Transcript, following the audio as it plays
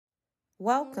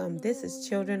Welcome. This is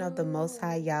Children of the Most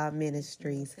High Yah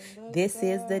Ministries. This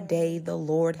is the day the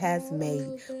Lord has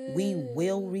made. We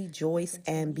will rejoice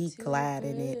and be glad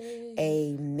in it.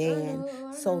 Amen.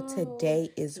 So today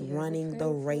is running the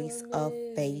race of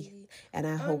faith. And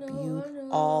I hope you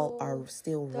all are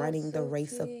still running the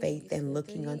race of faith and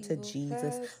looking unto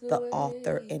Jesus, the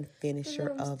author and finisher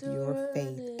of your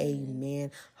faith. Amen.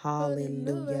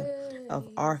 Hallelujah. Of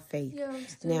our faith.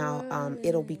 Now,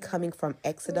 it'll be coming from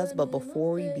Exodus, but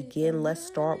before we begin, let's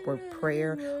start with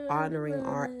prayer, honoring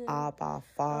our Abba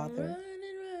Father.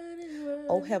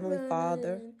 Oh, Heavenly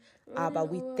Father, Abba,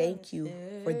 we thank you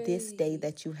for this day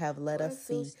that you have let us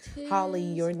see. Holly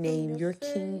your name, your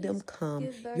kingdom come,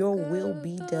 your will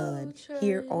be done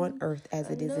here on earth as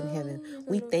it is in heaven.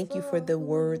 We thank you for the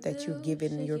word that you've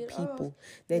given your people,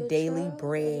 the daily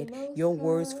bread, your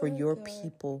words for your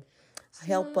people.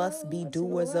 Help us be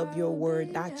doers of your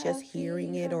word, not just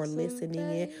hearing it or listening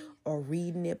it or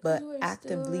reading it, but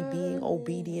actively being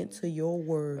obedient to your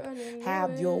word.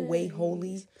 Have your way,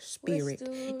 Holy Spirit,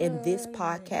 in this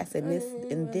podcast and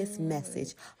in this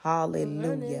message.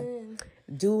 Hallelujah.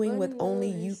 Doing what only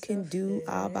you can do,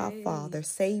 Abba Father,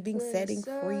 saving, setting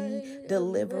free,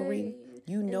 delivering.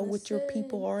 You know what your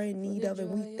people are in need of, and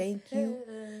we thank you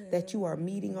that you are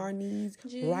meeting our needs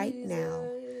right now.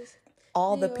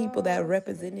 All the people that are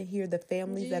represented here, the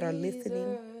families that are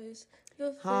listening,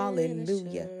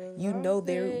 hallelujah. You know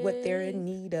what they're in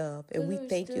need of. And we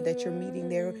thank you that you're meeting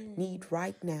their need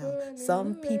right now.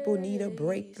 Some people need a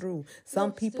breakthrough.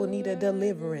 Some people need a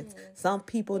deliverance. Some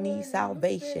people need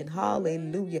salvation.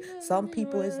 Hallelujah. Some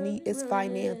people is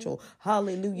financial.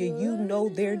 Hallelujah. You know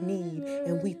their need.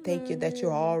 And we thank you that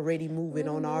you're already moving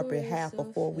on our behalf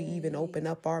before we even open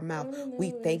up our mouth. We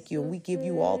thank you and we give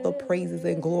you all the praises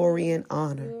and glory and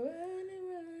honor.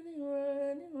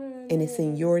 And it's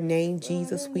in your name,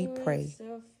 Jesus, we pray.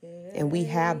 And we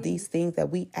have these things that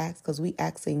we ask because we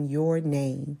ask in your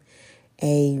name.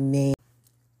 Amen.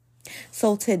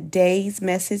 So today's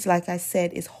message, like I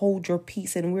said, is hold your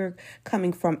peace. And we're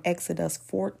coming from Exodus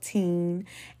 14.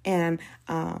 And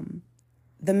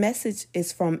the message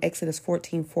is from Exodus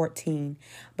 14:14,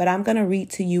 but I'm going to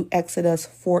read to you Exodus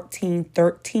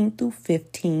 14:13 through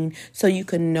 15 so you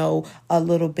can know a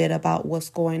little bit about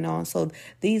what's going on. So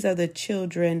these are the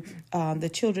children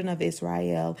of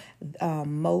Israel.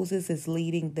 Moses is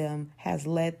leading them, has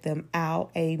led them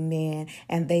out. Amen.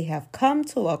 And they have come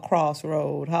to a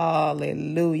crossroad.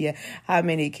 Hallelujah. How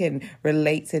many can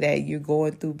relate to that? You're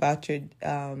going through about your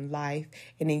life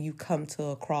and then you come to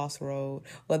a crossroad.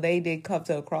 Well, they did come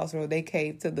to a crossroad. They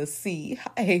came to the sea.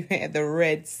 Amen. The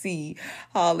Red Sea.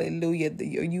 Hallelujah.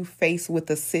 You face with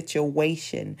a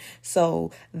situation.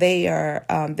 So they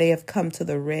have come to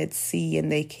the Red Sea and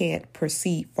they can't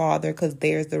proceed farther because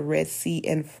there's the Red Sea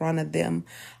in front of them.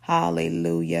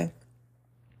 Hallelujah.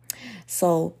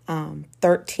 So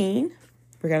 13,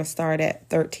 we're going to start at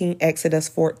 13, Exodus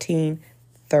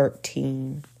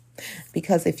 14:13.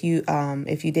 Because if you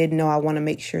didn't know, I want to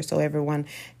make sure so everyone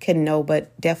can know,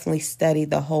 but definitely study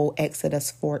the whole Exodus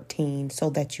 14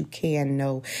 so that you can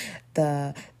know.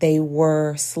 They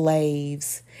were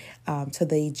slaves to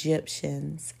the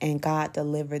Egyptians, and God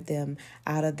delivered them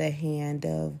out of the hand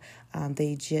of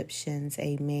the Egyptians.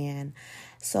 Amen.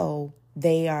 So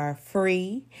they are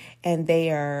free and they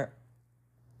are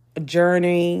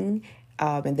journeying.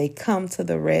 And they come to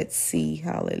the Red Sea.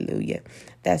 Hallelujah.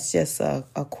 That's just a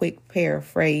quick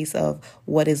paraphrase of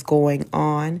what is going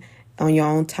on. On your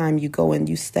own time, you go and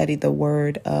you study the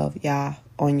word of Yah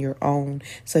on your own.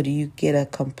 So do you get a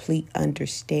complete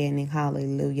understanding?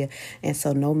 Hallelujah. And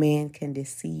so no man can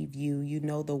deceive you. You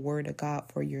know the word of God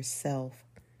for yourself.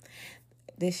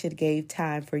 This should give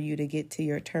time for you to get to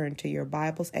your turn to your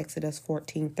Bibles, Exodus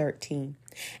 14:13.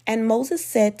 And Moses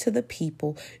said to the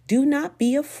people, "Do not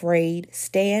be afraid,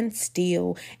 stand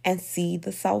still and see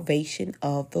the salvation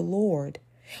of the Lord,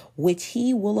 which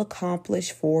he will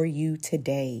accomplish for you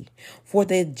today. For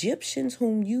the Egyptians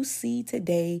whom you see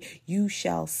today, you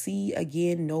shall see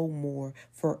again no more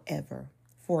forever."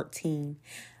 14.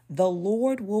 The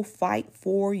Lord will fight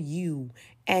for you,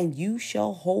 and you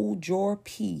shall hold your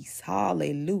peace.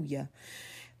 Hallelujah.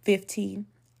 15.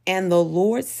 And the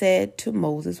Lord said to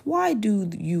Moses, "Why do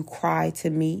you cry to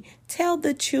me? Tell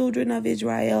the children of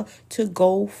Israel to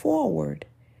go forward."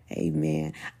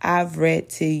 Amen. I've read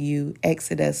to you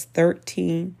Exodus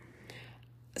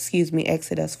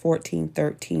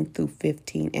 14:13 through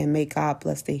 15. And may God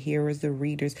bless the hearers, the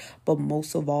readers, but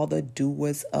most of all the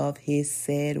doers of his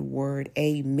said word.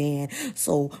 Amen.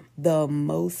 So the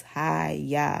Most High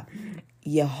Yah,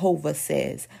 Jehovah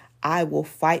says, I will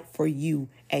fight for you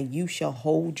and you shall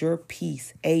hold your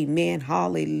peace. Amen.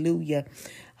 Hallelujah.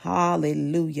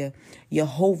 Hallelujah.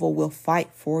 Jehovah will fight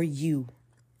for you.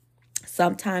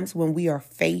 Sometimes when we are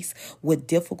faced with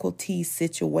difficult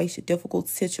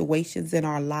situations in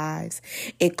our lives,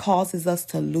 it causes us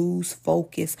to lose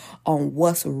focus on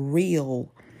what's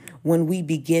real. When we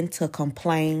begin to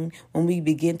complain, when we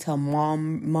begin to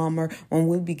murmur, when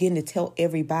we begin to tell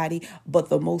everybody but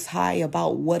the Most High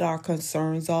about what our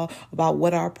concerns are, about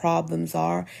what our problems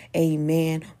are,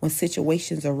 amen. When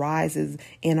situations arises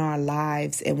in our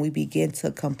lives and we begin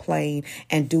to complain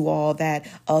and do all that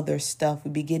other stuff, we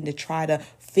begin to try to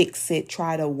fix it,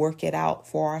 try to work it out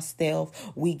for ourselves.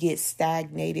 We get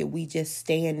stagnated. We just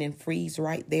stand and freeze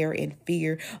right there in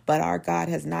fear. But our God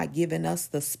has not given us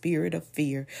the spirit of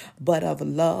fear, but of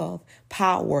love,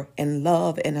 power, and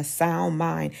love and a sound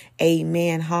mind.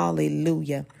 Amen.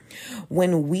 Hallelujah.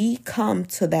 When we come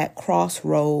to that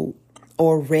crossroad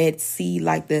or Red Sea,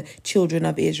 like the children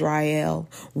of Israel,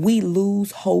 we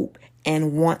lose hope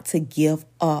and want to give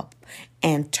up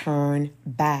and turn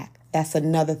back. That's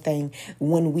another thing.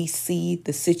 When we see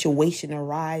the situation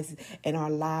arise in our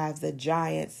lives, the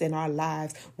giants in our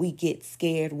lives, we get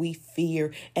scared, we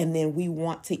fear, and then we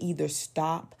want to either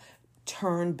stop,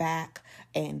 turn back,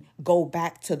 and go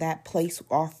back to that place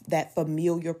or that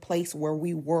familiar place where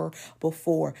we were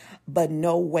before. But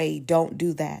no way, don't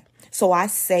do that. So I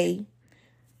say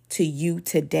to you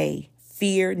today,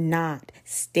 fear not,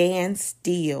 stand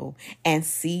still and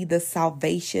see the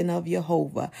salvation of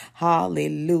Jehovah.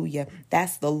 Hallelujah.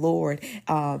 That's the Lord.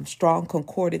 Strong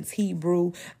Concordance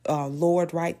Hebrew,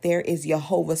 Lord right there is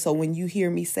Jehovah. So when you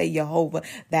hear me say Jehovah,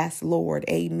 that's Lord.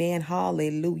 Amen.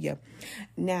 Hallelujah.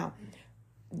 Now,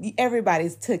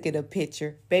 everybody's taking a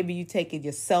picture. Maybe you taking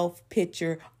your self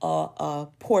picture, a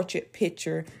portrait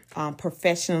picture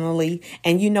professionally.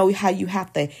 And you know how you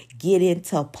have to get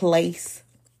into place.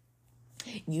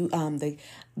 You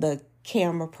the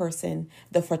camera person,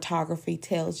 the photography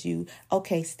tells you,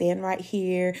 okay, stand right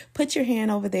here, put your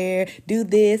hand over there, do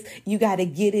this. You got to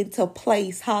get into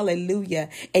place. Hallelujah.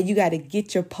 And you got to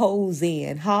get your pose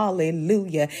in.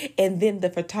 Hallelujah. And then the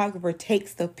photographer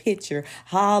takes the picture.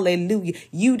 Hallelujah.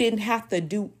 You didn't have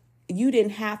to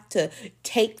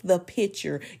take the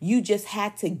picture. You just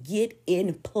had to get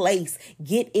in place,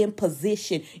 get in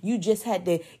position. You just had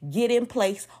to get in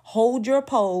place, hold your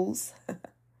pose.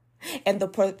 And the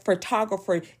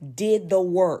photographer did the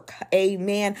work.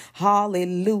 Amen.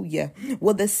 Hallelujah.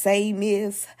 Well, the same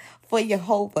is for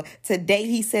Jehovah. Today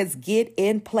he says, get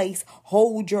in place,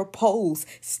 hold your pose,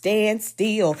 stand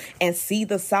still and see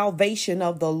the salvation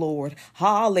of the Lord.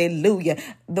 Hallelujah.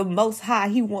 The Most High,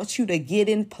 he wants you to get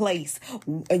in place.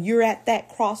 You're at that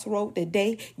crossroad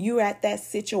today. You're at that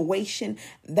situation,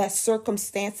 that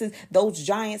circumstances, those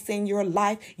giants in your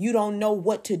life. You don't know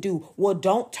what to do. Well,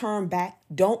 don't turn back.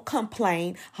 Don't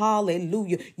complain.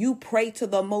 Hallelujah. You pray to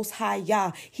the Most High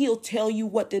Yah. He'll tell you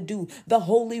what to do. The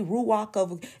Holy Ruach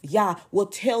of Yah will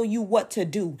tell you what to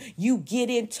do. You get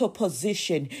into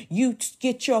position. You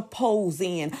get your pose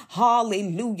in.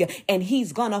 Hallelujah. And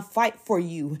he's going to fight for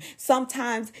you.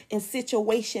 Sometimes in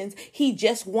situations, he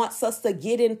just wants us to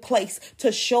get in place,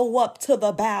 to show up to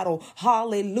the battle.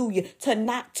 Hallelujah. To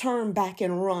not turn back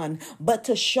and run, but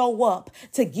to show up,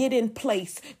 to get in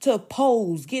place, to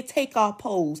pose, take our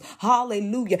pose.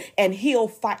 Hallelujah. And he'll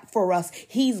fight for us.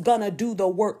 He's gonna do the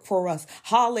work for us.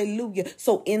 Hallelujah.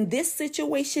 So in this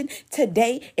situation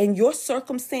today, in your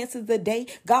circumstances today,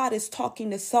 God is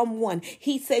talking to someone.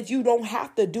 He said you don't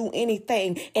have to do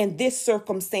anything in this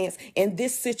circumstance, in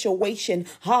this situation.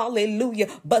 Hallelujah.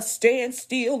 But stand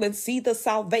still and see the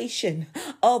salvation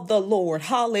of the Lord.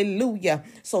 Hallelujah.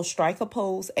 So strike a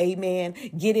pose. Amen.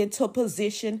 Get into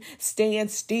position.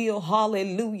 Stand still.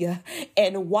 Hallelujah.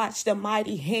 And watch the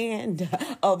mighty hand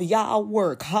of Yah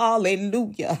work.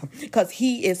 Hallelujah. Because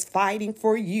he is fighting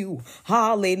for you.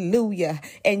 Hallelujah.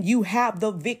 And you have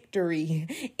the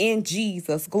victory in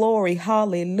Jesus. Glory.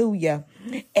 Hallelujah.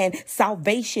 And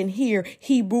salvation here,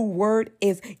 Hebrew word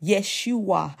is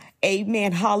Yeshua.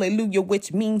 Amen. Hallelujah.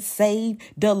 Which means save,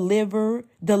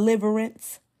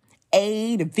 deliverance,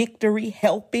 aid, victory,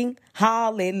 helping.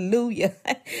 Hallelujah.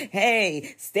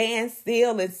 Hey, stand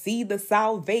still and see the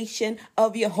salvation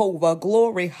of Jehovah.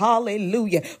 Glory.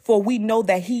 Hallelujah. For we know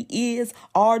that he is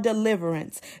our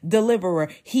deliverer.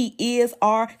 He is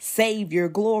our savior.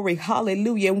 Glory.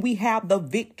 Hallelujah. And we have the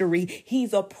victory.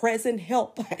 He's a present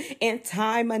help in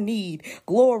time of need.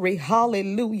 Glory.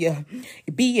 Hallelujah.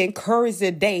 Be encouraged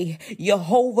today.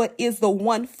 Jehovah is the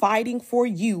one fighting for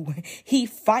you. He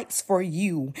fights for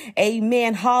you.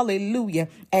 Amen. Hallelujah.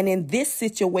 And in in this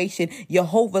situation,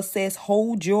 Jehovah says,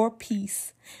 hold your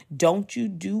peace. Don't you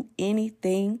do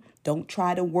anything. Don't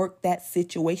try to work that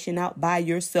situation out by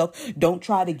yourself. Don't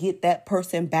try to get that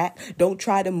person back. Don't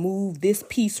try to move this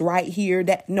piece right here.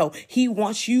 No, he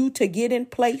wants you to get in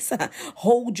place.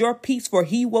 Hold your peace, for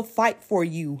he will fight for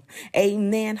you.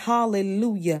 Amen.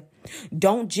 Hallelujah.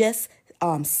 Don't just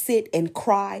sit and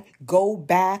cry. Go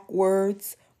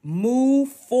backwards. Move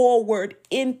forward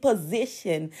in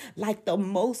position like the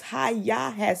Most High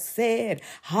Yah has said.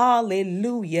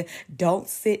 Hallelujah. Don't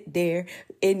sit there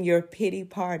in your pity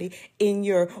party, in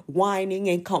your whining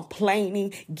and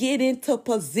complaining. Get into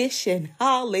position.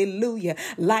 Hallelujah.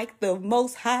 Like the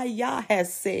Most High Yah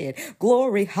has said.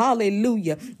 Glory.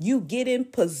 Hallelujah. You get in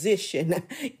position.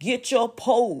 Get your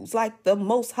pose like the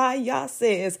Most High Yah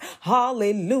says.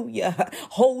 Hallelujah.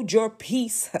 Hold your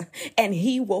peace and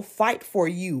he will fight for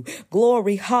you.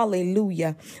 Glory,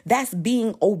 hallelujah. That's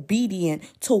being obedient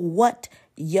to what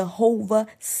Jehovah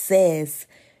says.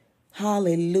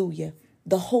 Hallelujah.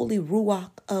 The Holy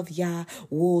Ruach of Yah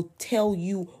will tell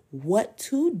you what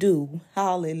to do.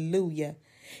 Hallelujah.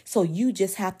 So you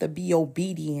just have to be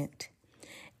obedient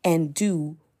and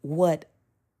do what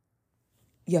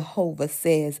Jehovah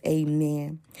says.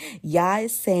 Amen. Yah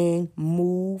is saying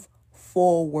move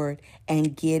forward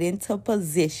and get into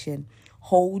position.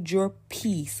 Hold your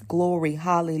peace. Glory.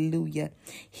 Hallelujah.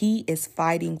 He is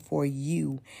fighting for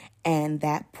you. And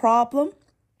that problem,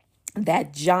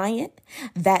 that giant,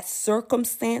 that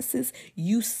circumstances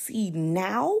you see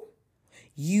now,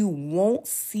 you won't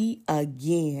see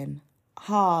again.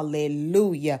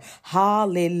 Hallelujah.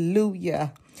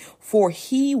 Hallelujah. For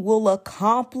he will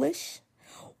accomplish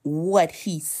what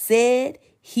he said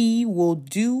he will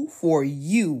do for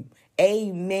you.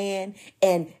 Amen.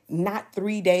 And not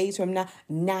 3 days from now.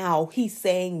 Now, he's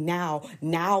saying now.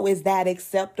 Now is that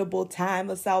acceptable time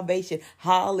of salvation.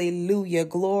 Hallelujah.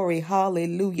 Glory.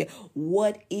 Hallelujah.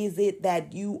 What is it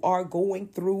that you are going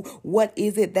through? What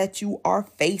is it that you are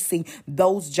facing?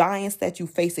 Those giants that you're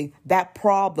facing, that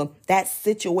problem, that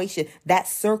situation, that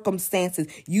circumstances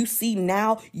you see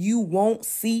now, you won't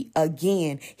see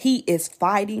again. He is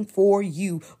fighting for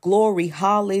you. Glory.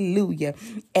 Hallelujah.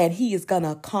 And he is going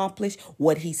to accomplish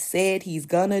what he said he's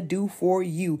gonna do for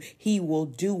you. He will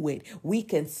do it. We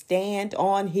can stand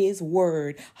on his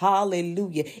word.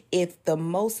 Hallelujah. If the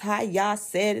Most High Yah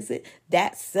says it,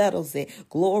 that settles it.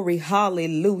 Glory.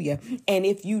 Hallelujah. And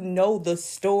if you know the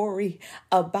story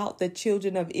about the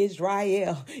children of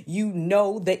Israel, you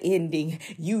know the ending.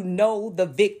 You know the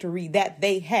victory that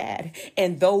they had.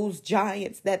 And those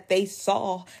giants that they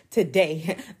saw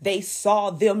today, they saw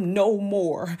them no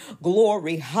more.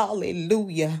 Glory.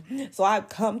 Hallelujah. So I've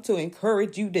come to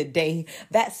encourage you today.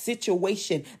 That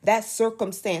situation, that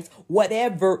circumstance,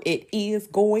 whatever it is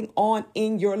going on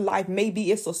in your life,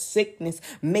 maybe it's a sickness,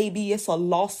 maybe it's a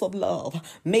loss of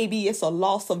love, maybe it's a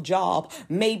loss of job,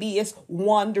 maybe it's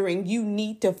wandering. You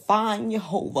need to find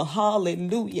Jehovah.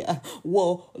 Hallelujah.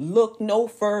 Well, look no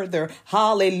further.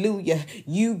 Hallelujah.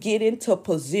 You get into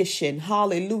position.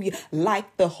 Hallelujah.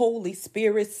 Like the Holy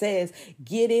Spirit says,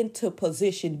 get into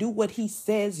position. Do what he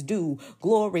says do.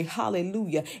 Glory.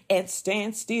 Hallelujah. And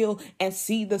stand still and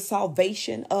see the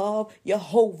salvation of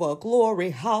Jehovah. Glory.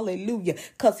 Hallelujah.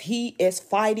 Because he is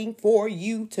fighting for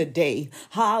you today.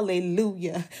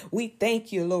 Hallelujah. We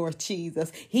thank you, Lord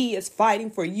Jesus. He is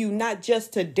fighting for you, not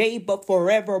just today, but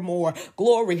forevermore.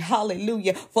 Glory.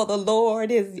 Hallelujah. For the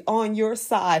Lord is on your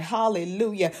side.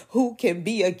 Hallelujah. Who can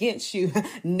be against you?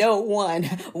 No one.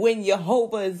 When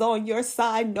Jehovah is on your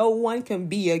side, no one can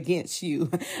be against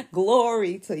you.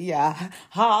 Glory to Yah.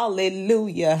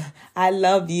 Hallelujah. I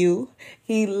love you.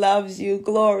 He loves you.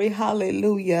 Glory.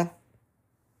 Hallelujah.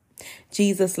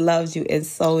 Jesus loves you, and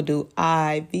so do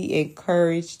I. Be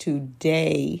encouraged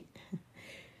today.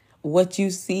 What you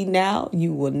see now,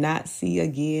 you will not see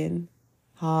again.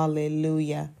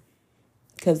 Hallelujah.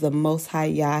 Because the Most High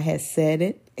Yah has said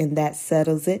it, and that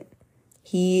settles it.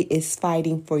 He is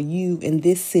fighting for you in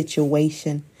this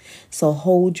situation. So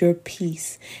hold your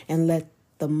peace and let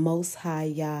the Most High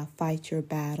Yah fight your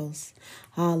battles.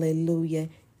 Hallelujah.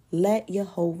 Let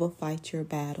Jehovah fight your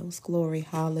battles. Glory.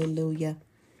 Hallelujah.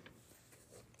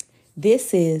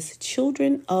 This is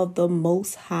Children of the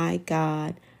Most High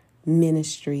God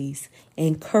Ministries,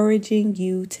 encouraging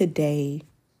you today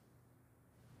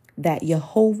that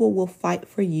Jehovah will fight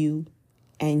for you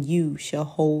and you shall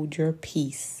hold your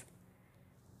peace.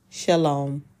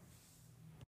 Shalom.